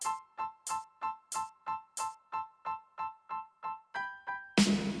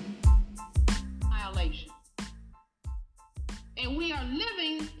are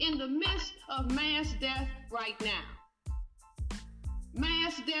living in the midst of mass death right now.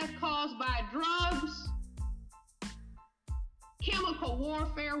 Mass death caused by drugs, chemical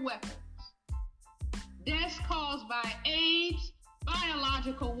warfare weapons, deaths caused by AIDS,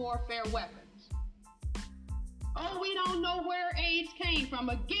 biological warfare weapons. Oh, we don't know where AIDS came from.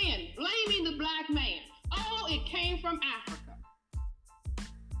 Again, blaming the black man. Oh, it came from Africa.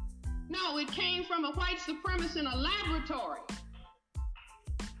 No, it came from a white supremacist in a laboratory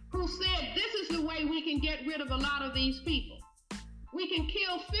who said this is the way we can get rid of a lot of these people. We can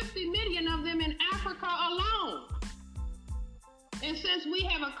kill 50 million of them in Africa alone. And since we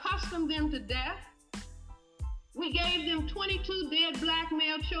have accustomed them to death, we gave them 22 dead black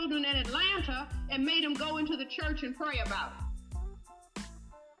male children in Atlanta and made them go into the church and pray about it.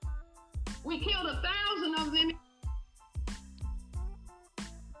 We killed 1,000 of them.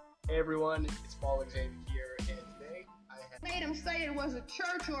 Hey everyone, it's Paul Xavier here, and today I have made them say it was a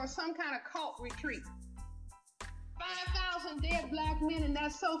church or some kind of cult retreat. 5,000 dead black men in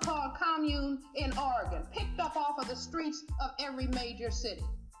that so-called commune in Oregon, picked up off of the streets of every major city.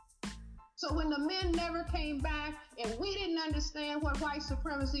 So when the men never came back and we didn't understand what white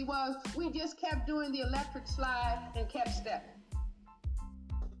supremacy was, we just kept doing the electric slide and kept stepping.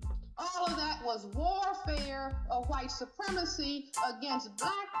 All of that was warfare of white supremacy against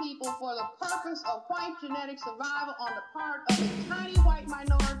black people for the purpose of white genetic survival on the part of a tiny white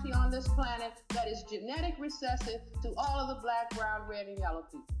minority on this planet that is genetic recessive to all of the black, brown, red, and yellow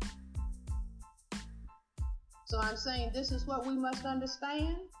people. So I'm saying this is what we must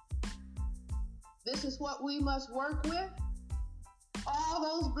understand. This is what we must work with. All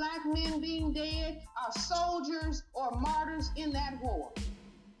those black men being dead are soldiers or martyrs in that war.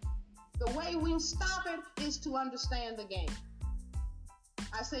 The way we stop it is to understand the game.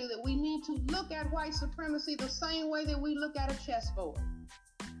 I say that we need to look at white supremacy the same way that we look at a chessboard.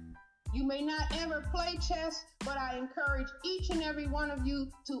 You may not ever play chess, but I encourage each and every one of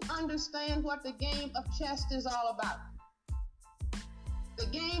you to understand what the game of chess is all about. The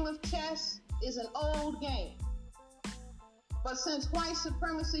game of chess is an old game. But since white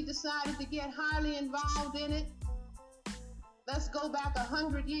supremacy decided to get highly involved in it, let's go back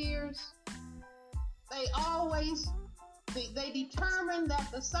 100 years, they determined that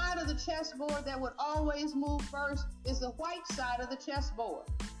the side of the chessboard that would always move first is the white side of the chessboard.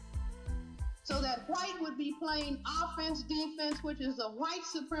 So that white would be playing offense, defense, which is a white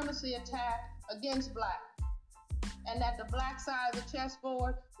supremacy attack against black. And that the black side of the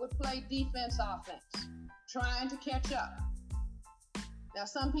chessboard would play defense, offense, trying to catch up. Now,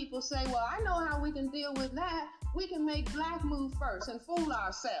 some people say, well, I know how we can deal with that. We can make black move first and fool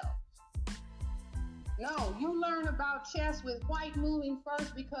ourselves. No, you learn about chess with white moving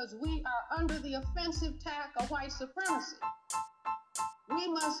first because we are under the offensive attack of white supremacy. We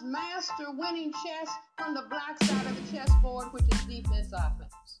must master winning chess from the black side of the chessboard, which is defense,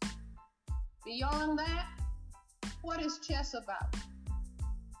 offense. Beyond that, what is chess about?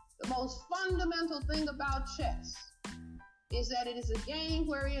 The most fundamental thing about chess is that it is a game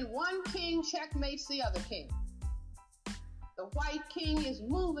wherein one king checkmates the other king. The white king is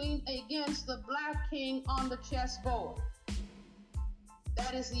moving against the black king on the chessboard.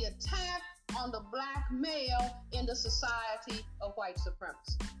 That is the attack on the black male in the society of white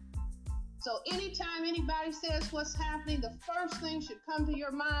supremacy. So anytime anybody says what's happening, the first thing should come to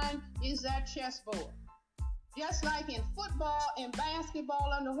your mind is that chessboard. Just like in football and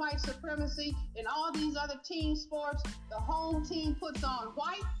basketball under white supremacy and all these other team sports, the home team puts on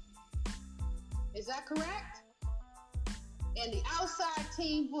white. Is that correct? And the outside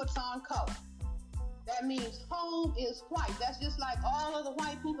team puts on color. That means home is white. That's just like all of the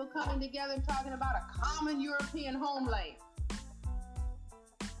white people coming together and talking about a common European homeland.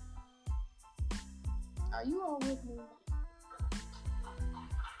 Are you all with me?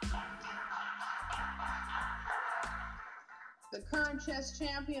 The current chess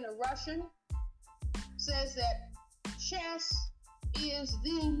champion, a Russian, says that chess is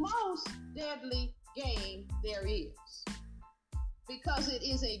the most deadly game there is because it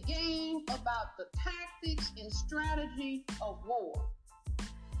is a game about the tactics and strategy of war.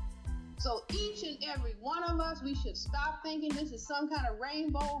 So each and every one of us, we should stop thinking this is some kind of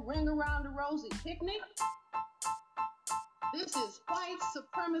rainbow ring around the rosy picnic. This is white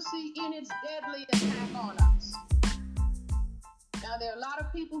supremacy in its deadly attack on us. Now, there are a lot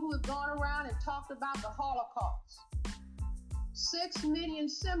of people who have gone around and talked about the Holocaust. 6 million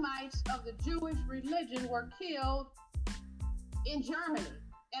Semites of the Jewish religion were killed in Germany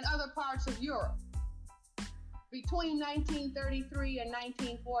and other parts of Europe between 1933 and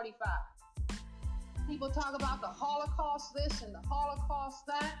 1945. People talk about the Holocaust this and the Holocaust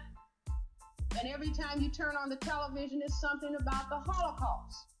that. And every time you turn on the television, it's something about the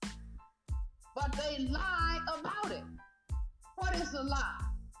Holocaust. But they lie about it. What is the lie?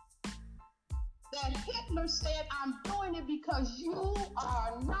 That Hitler said, I'm doing it because you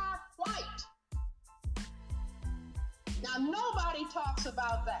are not white. Now, nobody talks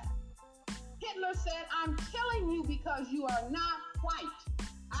about that. Hitler said, I'm killing you because you are not white.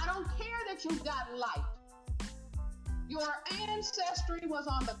 I don't care that you got light. Your ancestry was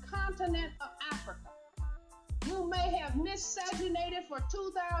on the continent of Africa. You may have miscegenated for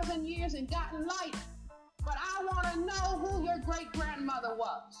 2,000 years and gotten light, but I want to know who your great-grandmother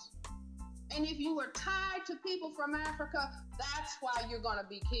was. And if you were tied to people from Africa, that's why you're going to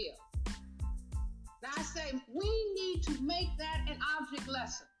be killed. Now I say we need to make that an object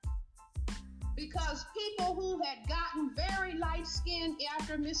lesson, because people who had gotten very light-skinned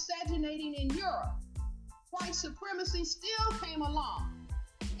after miscegenating in Europe, white supremacy still came along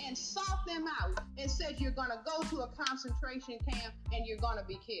and sought them out and said, you're going to go to a concentration camp and you're going to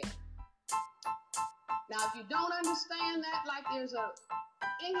be killed. Now, if you don't understand that, like there's a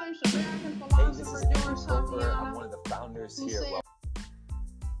English-American philosopher, George Santayana, I'm one of the founders who here. said